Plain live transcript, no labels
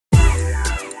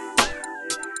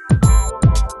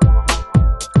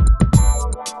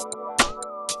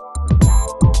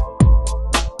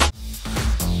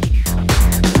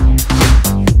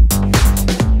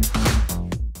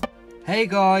Hey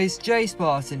guys,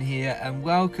 JSpartan here and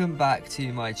welcome back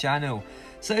to my channel.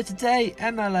 So today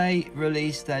MLA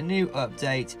released their new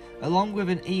update along with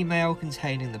an email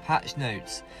containing the patch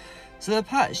notes. So the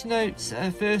patch notes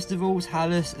first of all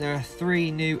tell us there are 3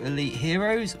 new elite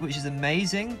heroes, which is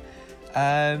amazing.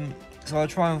 So I'll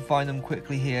try and find them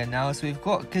quickly here now. So we've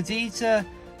got Kadita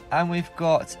and we've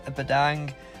got a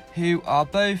Badang, who are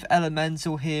both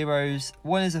elemental heroes.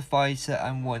 One is a fighter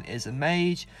and one is a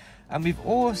mage. And we've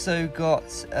also got,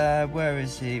 where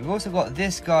is he? We've also got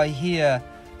this guy here.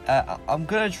 I'm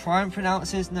going to try and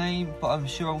pronounce his name, but I'm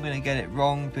sure I'm going to get it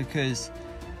wrong because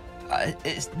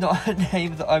it's not a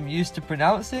name that I'm used to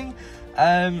pronouncing.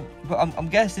 But I'm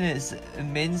guessing it's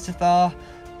Minstathar.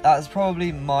 That's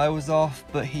probably miles off,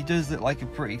 but he does look like a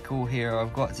pretty cool hero,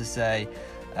 I've got to say.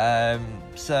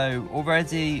 So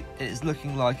already it's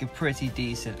looking like a pretty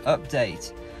decent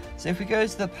update. So if we go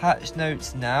to the patch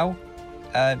notes now,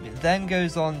 it then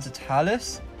goes on to tell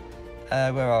us,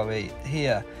 where are we?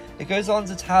 Here. It goes on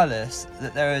to tell us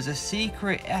that there is a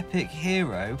secret epic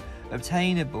hero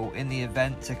obtainable in the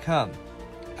event to come.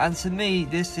 And to me,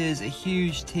 this is a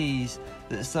huge tease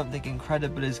that something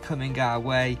incredible is coming our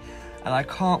way. And I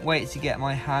can't wait to get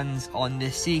my hands on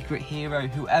this secret hero,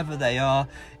 whoever they are.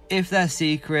 If they're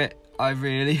secret, I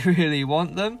really, really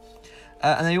want them.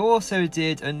 And they also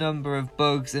did a number of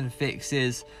bugs and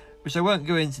fixes, which I won't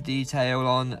go into detail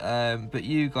on, but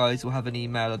you guys will have an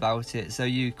email about it, so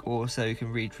you also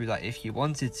can read through that if you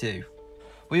wanted to.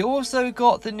 We also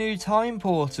got the new time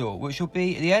portal, which will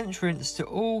be the entrance to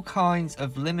all kinds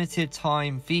of limited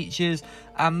time features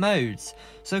and modes.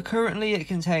 So currently it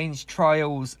contains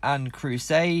Trials and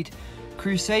Crusade.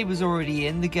 Crusade was already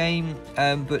in the game,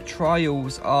 but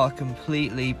Trials are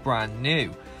completely brand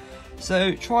new.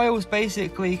 So Trials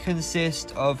basically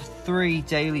consist of 3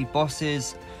 daily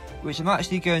bosses, which I'm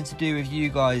actually going to do with you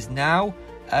guys now.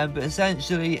 But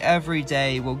essentially every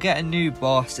day we'll get a new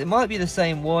boss. It might be the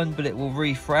same one, but it will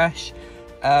refresh.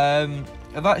 I've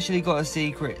actually got a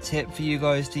secret tip for you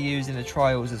guys to use in the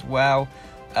trials as well.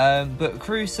 But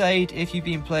Crusade, if you've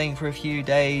been playing for a few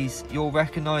days, you'll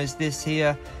recognise this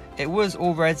here. It was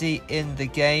already in the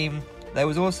game. There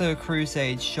was also a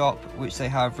Crusade shop, which they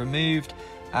have removed.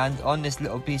 And on this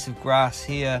little piece of grass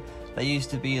here, there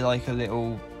used to be like a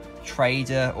little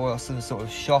trader or some sort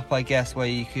of shop, I guess, where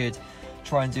you could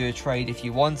try and do a trade if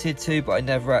you wanted to, but I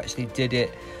never actually did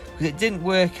it because it didn't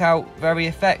work out very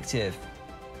effective.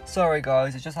 Sorry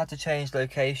guys, I just had to change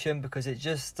location because it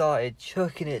just started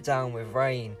chucking it down with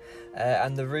rain,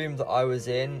 and the room that I was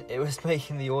in, it was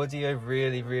making the audio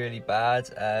really, really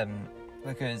bad,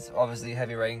 because obviously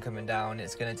heavy rain coming down,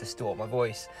 it's going to distort my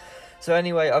voice. So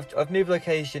anyway, I've moved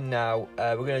location now.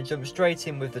 We're going to jump straight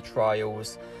in with the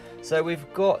trials. So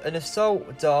we've got an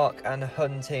Assault, Dark and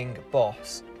Hunting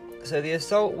boss. So the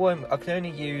Assault one, I can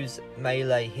only use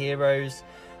melee heroes.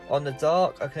 On the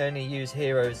Dark, I can only use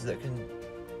heroes that can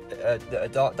that are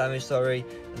dark damage, sorry.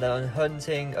 And then on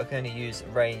Hunting, I can only use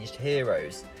ranged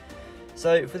heroes.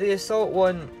 So for the Assault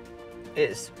one,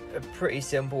 it's a pretty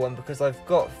simple one because I've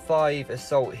got 5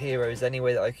 Assault heroes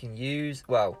anyway that I can use.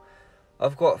 Well,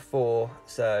 I've got 4,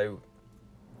 so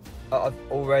I've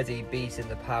already beaten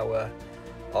the power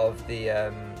of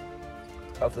the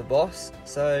boss.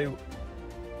 So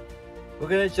we're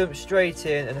going to jump straight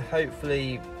in, and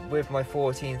hopefully with my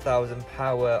 14,000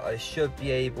 power I should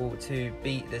be able to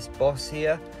beat this boss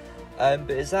here. But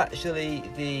it's actually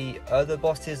the other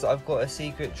bosses that I've got a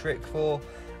secret trick for.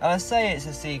 And I say it's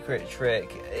a secret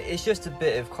trick, it's just a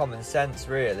bit of common sense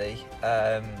really,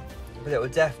 but it will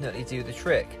definitely do the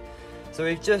trick. So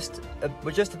we're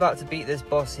just about to beat this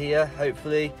boss here,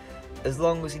 hopefully, as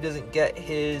long as he doesn't get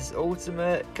his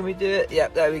ultimate. Can we do it?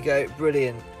 Yep, there we go,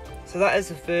 brilliant. So that is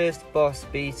the first boss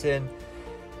beaten.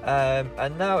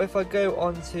 And now if I go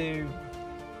on to...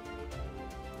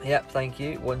 Yep, thank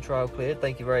you, 1 trial cleared,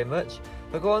 thank you very much.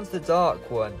 If I go on to the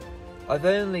Dark one, I've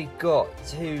only got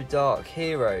 2 Dark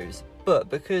heroes, but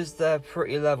because they're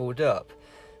pretty leveled up,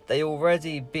 they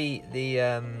already beat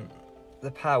the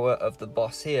power of the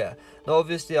boss here. Now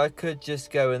obviously I could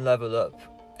just go and level up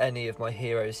any of my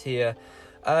heroes here,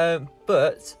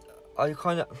 but I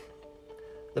kind of...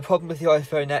 The problem with the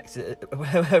iPhone X is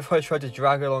whenever I try to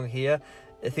drag along here,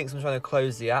 it thinks I'm trying to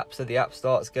close the app, so the app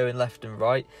starts going left and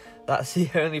right. That's the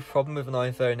only problem with an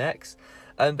iPhone X.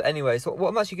 But anyway, so what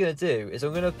I'm actually going to do is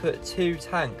I'm going to put 2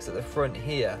 tanks at the front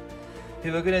here,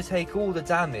 who are going to take all the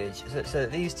damage, so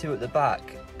that these 2 at the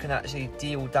back can actually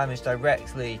deal damage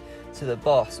directly to the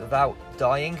boss without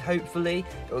dying, hopefully.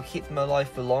 It will keep them alive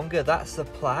for longer, that's the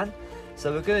plan.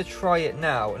 So we're going to try it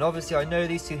now, and obviously I know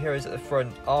these 2 heroes at the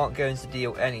front aren't going to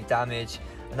deal any damage,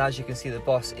 and as you can see the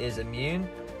boss is immune.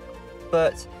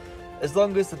 but as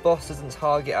long as the boss doesn't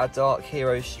target our dark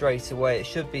hero straight away, it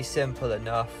should be simple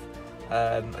enough.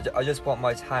 I just want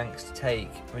my tanks to take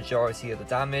majority of the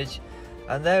damage,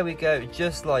 and there we go,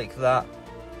 just like that.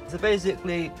 So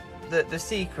basically the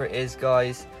secret is,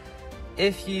 guys,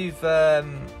 if you've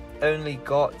only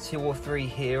got 2 or 3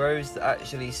 heroes that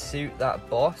actually suit that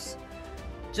boss,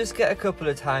 just get a couple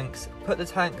of tanks, put the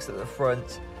tanks at the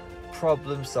front,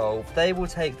 problem solved. They will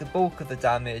take the bulk of the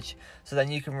damage, so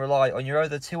then you can rely on your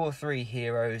other 2 or 3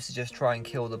 heroes to just try and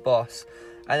kill the boss.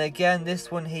 And again,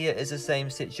 this one here is the same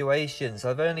situation, so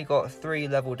I've only got 3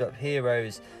 leveled up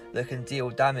heroes that can deal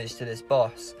damage to this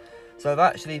boss. So I've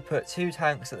actually put 2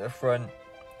 tanks at the front,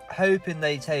 hoping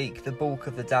they take the bulk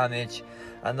of the damage,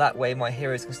 and that way my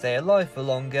heroes can stay alive for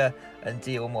longer and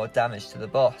deal more damage to the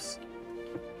boss.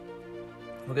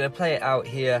 We're going to play it out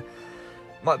here.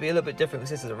 Might be a little bit different because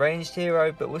this is a ranged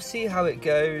hero, but we'll see how it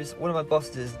goes. One of my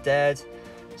bosses is dead,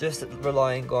 just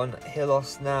relying on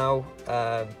Hilos now,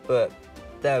 but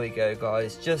there we go,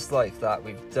 guys, just like that,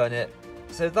 we've done it.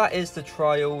 So that is the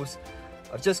trials.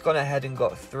 I've just gone ahead and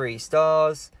got 3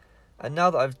 stars, and now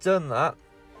that I've done that,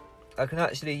 I can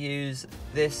actually use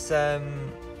this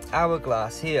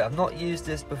hourglass here. I've not used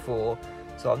this before,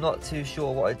 so I'm not too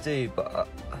sure what I do, but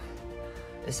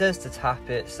it says to tap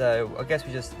it, so I guess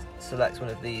we just select one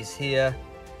of these here.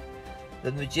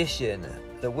 The Magician.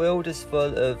 The world is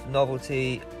full of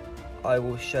novelty. I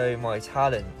will show my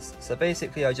talents. So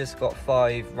basically I just got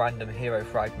 5 random hero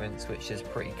fragments, which is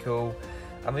pretty cool.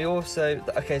 And we also,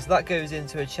 okay, so that goes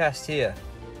into a chest here.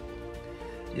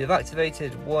 You've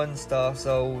activated 1 star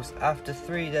souls. After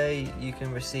 3 days you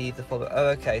can receive the following. Oh,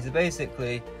 okay, so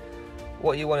basically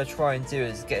what you want to try and do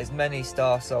is get as many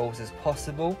star souls as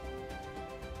possible.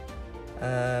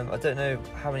 I don't know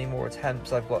how many more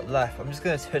attempts I've got left. I'm just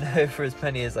going to turn over as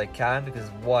many as I can, because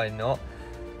why not?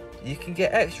 You can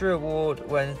get extra reward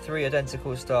when 3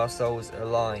 identical star souls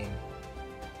align.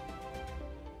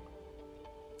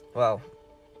 Well,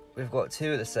 we've got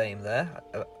 2 of the same there.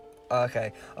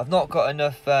 Okay, I've not got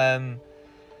enough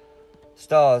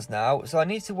stars now, so I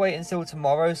need to wait until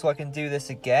tomorrow so I can do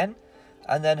this again.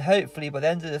 And then hopefully by the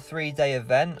end of the 3-day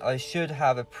event, I should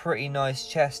have a pretty nice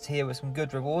chest here with some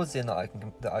good rewards in that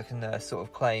I can sort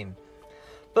of claim.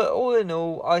 But all in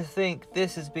all, I think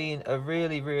this has been a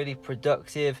really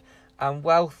productive and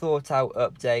well thought out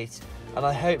update, and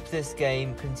I hope this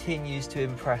game continues to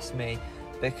impress me,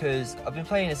 because I've been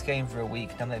playing this game for a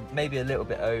week now, maybe a little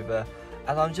bit over,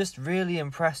 and I'm just really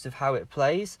impressed with how it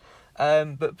plays.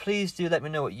 But please do let me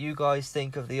know what you guys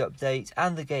think of the update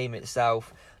and the game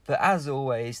itself. But as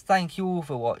always, thank you all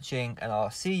for watching, and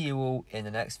I'll see you all in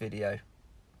the next video.